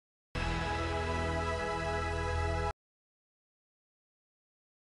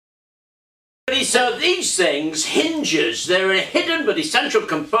So these things, hinges, they're a hidden but essential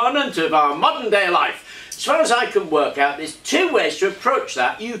component of our modern day life. As far as I can work out, there's two ways to approach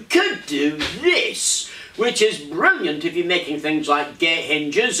that. You could do this, which is brilliant if you're making things like gate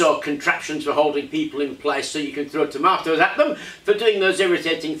hinges or contraptions for holding people in place so you can throw tomatoes at them, for doing those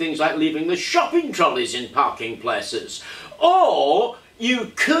irritating things like leaving the shopping trolleys in parking places. Or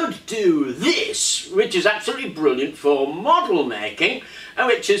you could do this, which is absolutely brilliant for model making, and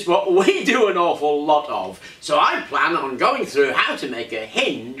which is what we do an awful lot of. So I plan on going through how to make a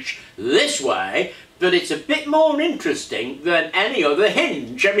hinge this way, but it's a bit more interesting than any other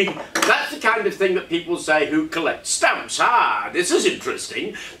hinge. I mean, that's the kind of thing that people say who collect stamps. Ah, this is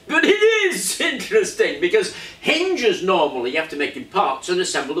interesting. But it is interesting, because hinges normally you have to make in parts and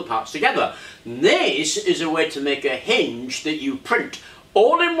assemble the parts together. This is a way to make a hinge that you print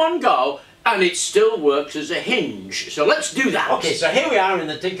all in one go, and it still works as a hinge. So let's do that. Okay, so here we are in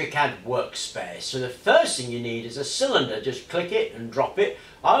the Tinkercad workspace. So the first thing you need is a cylinder. Just click it and drop it.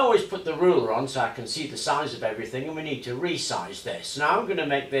 I always put the ruler on so I can see the size of everything, and we need to resize this. Now I'm going to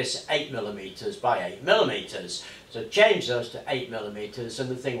make this 8mm by 8mm. So change those to 8mm and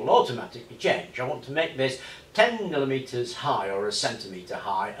the thing will automatically change. I want to make this 10mm high or a centimetre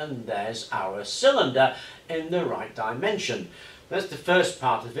high, and there's our cylinder in the right dimension. That's the first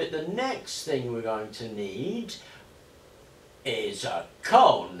part of it. The next thing we're going to need is a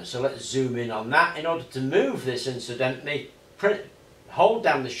cone. So let's zoom in on that. In order to move this, incidentally, hold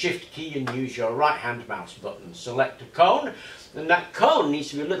down the shift key and use your right hand mouse button. Select a cone, and that cone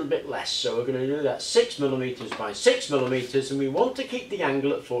needs to be a little bit less. So we're going to do that 6mm by 6mm, and we want to keep the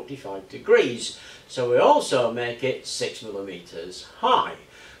angle at 45 degrees. So we also make it 6mm high.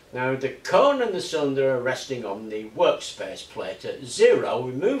 Now the cone and the cylinder are resting on the workspace plate at 0.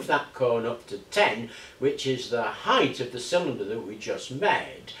 We move that cone up to 10, which is the height of the cylinder that we just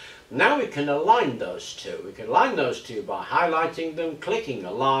made. Now we can align those two. We can align those two by highlighting them, clicking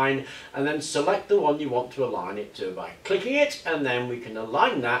align, and then select the one you want to align it to by clicking it, and then we can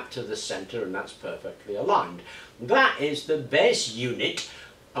align that to the center, and that's perfectly aligned. That is the base unit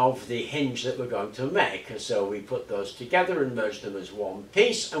of the hinge that we're going to make. So we put those together and merge them as one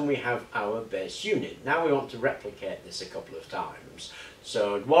piece, and we have our base unit. Now we want to replicate this a couple of times.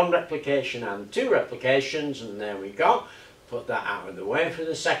 So one replication and two replications, and there we go. Put that out of the way for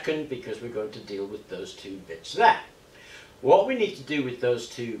the second, because we're going to deal with those two bits there. What we need to do with those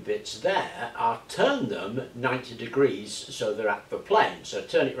two bits there are turn them 90 degrees so they're at the plane. So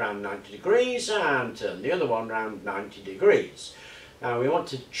turn it round 90 degrees and turn the other one round 90 degrees. Now we want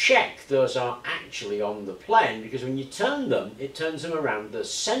to check those are actually on the plane, because when you turn them, it turns them around the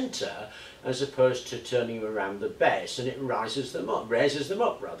centre as opposed to turning them around the base, and it raises them up.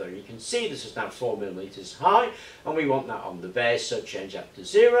 You can see this is now 4mm high, and we want that on the base, so change that to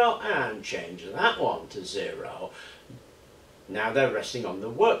 0 and change that one to 0. Now they're resting on the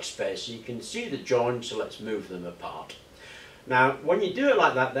workspace, so you can see the joints, so let's move them apart. Now, when you do it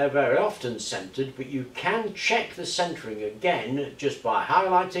like that, they're very often centered, but you can check the centering again just by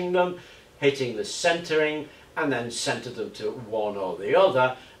highlighting them, hitting the centering, and then center them to one or the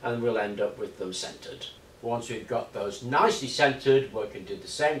other, and we'll end up with them centered. Once we've got those nicely centered, we can do the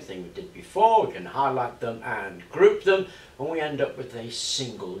same thing we did before. We can highlight them and group them, and we end up with a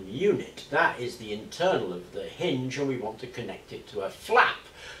single unit. That is the internal of the hinge, and we want to connect it to a flap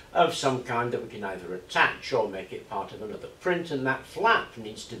of some kind that we can either attach or make it part of another print, and that flap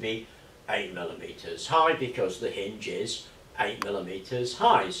needs to be 8mm high because the hinge is 8mm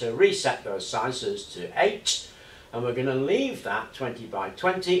high. So reset those sizes to 8, and we're going to leave that 20 by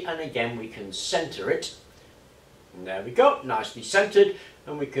 20, and again we can center it. And there we go, nicely centered,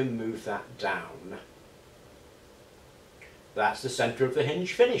 and we can move that down. That's the center of the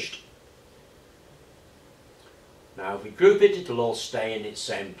hinge finished. Now if we group it, it'll all stay in its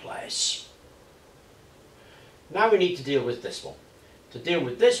same place. Now we need to deal with this one. To deal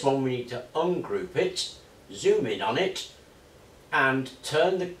with this one, we need to ungroup it, zoom in on it, and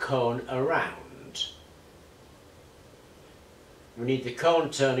turn the cone around. We need the cone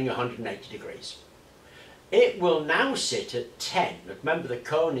turning 180 degrees. It will now sit at 10. Remember, the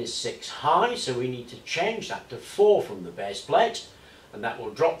cone is 6 high, so we need to change that to 4 from the base plate, and that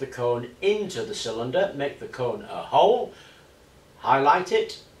will drop the cone into the cylinder, make the cone a hole, highlight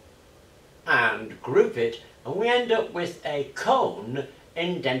it, and group it, and we end up with a cone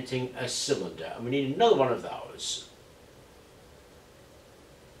indenting a cylinder, and we need another one of those.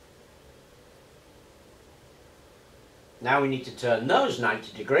 Now we need to turn those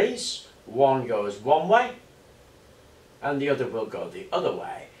 90 degrees. One goes one way and the other will go the other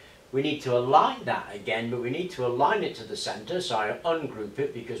way. We need to align that again, but we need to align it to the centre, so I ungroup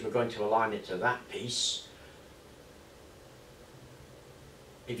it because we're going to align it to that piece.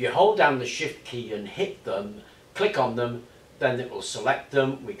 If you hold down the Shift key and hit them, click on them, then it will select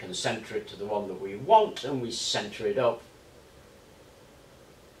them. We can centre it to the one that we want, and we centre it up.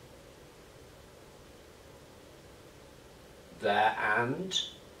 There and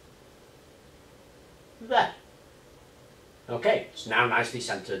there. Okay, it's now nicely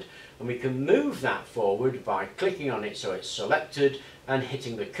centred, and we can move that forward by clicking on it so it's selected and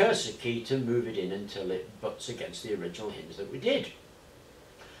hitting the cursor key to move it in until it butts against the original hinge that we did.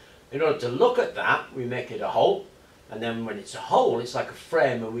 In order to look at that, we make it a hole, and then when it's a hole, it's like a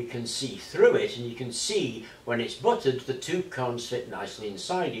frame and we can see through it, and you can see when it's buttered, the two cones fit nicely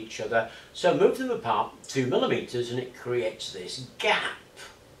inside each other. So move them apart 2 millimeters and it creates this gap.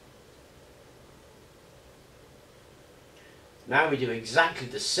 Now we do exactly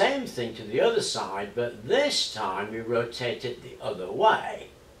the same thing to the other side, but this time we rotate it the other way.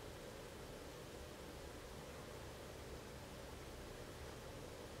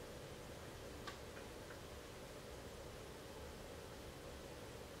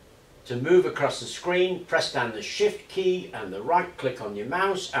 To move across the screen, press down the Shift key and the right click on your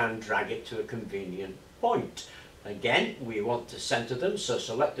mouse and drag it to a convenient point. Again, we want to centre them, so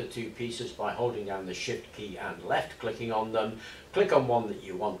select the two pieces by holding down the Shift key and left clicking on them. Click on one that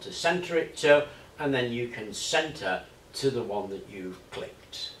you want to centre it to, and then you can centre to the one that you've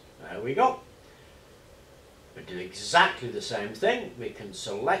clicked. There we go. We do exactly the same thing. We can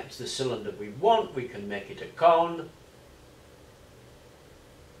select the cylinder we want, we can make it a cone,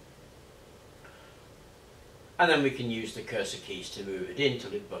 and then we can use the cursor keys to move it in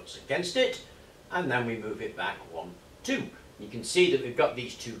till it butts against it, and then we move it back 1, 2. You can see that we've got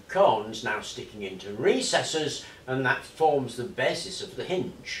these two cones now sticking into recesses, and that forms the basis of the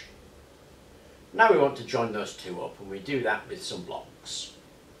hinge. Now we want to join those two up, and we do that with some blocks.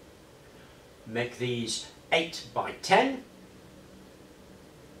 Make these 8 by 10.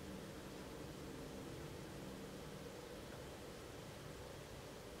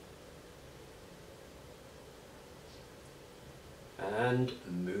 And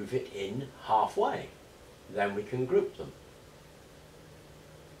move it in halfway. Then we can group them.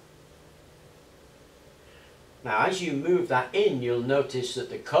 Now as you move that in, you'll notice that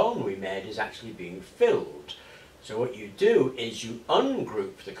the cone we made is actually being filled. So what you do is you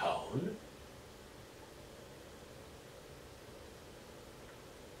ungroup the cone,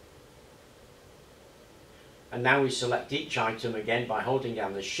 and now we select each item again by holding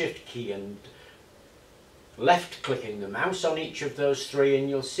down the Shift key and left clicking the mouse on each of those 3, and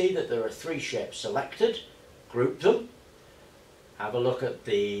you'll see that there are 3 shapes selected. Group them, have a look at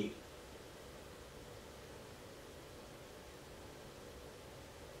the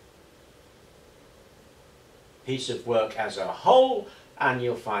piece of work as a whole, and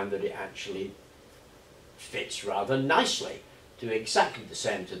you'll find that it actually fits rather nicely. Do exactly the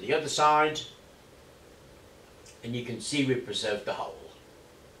same to the other side, and you can see we've preserved the whole.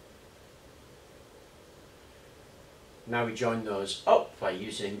 Now we join those up by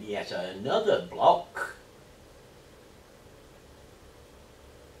using yet another block.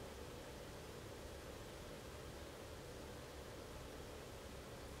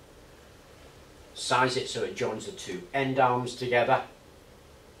 Size it so it joins the 2 end arms together,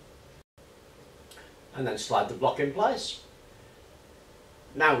 and then slide the block in place.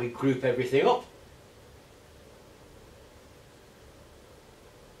 Now we group everything up.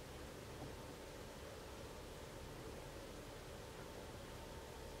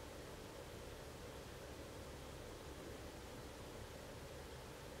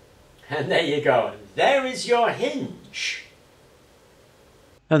 And there you go, there is your hinge.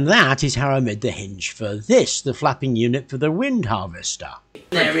 And that is how I made the hinge for this, the flapping unit for the wind harvester.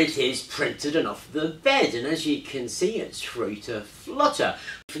 There it is, printed and off the bed, and as you can see it's free to flutter.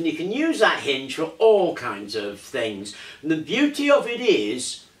 And you can use that hinge for all kinds of things. And the beauty of it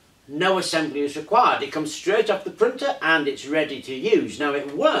is no assembly is required. It comes straight off the printer and it's ready to use. Now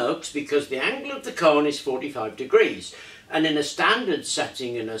it works because the angle of the cone is 45 degrees. And in a standard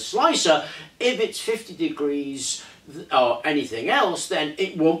setting in a slicer, if it's 50 degrees or anything else, then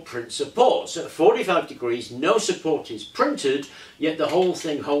it won't print support. So at 45 degrees, no support is printed, yet the whole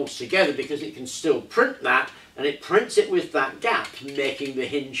thing holds together because it can still print that, and it prints it with that gap, making the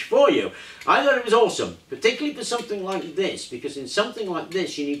hinge for you. I thought it was awesome, particularly for something like this, because in something like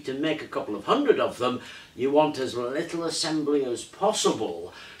this, you need to make a couple of hundred of them. You want as little assembly as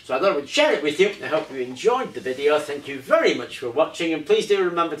possible. So I thought I would share it with you. I hope you enjoyed the video. Thank you very much for watching, and please do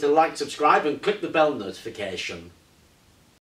remember to like, subscribe and click the bell notification.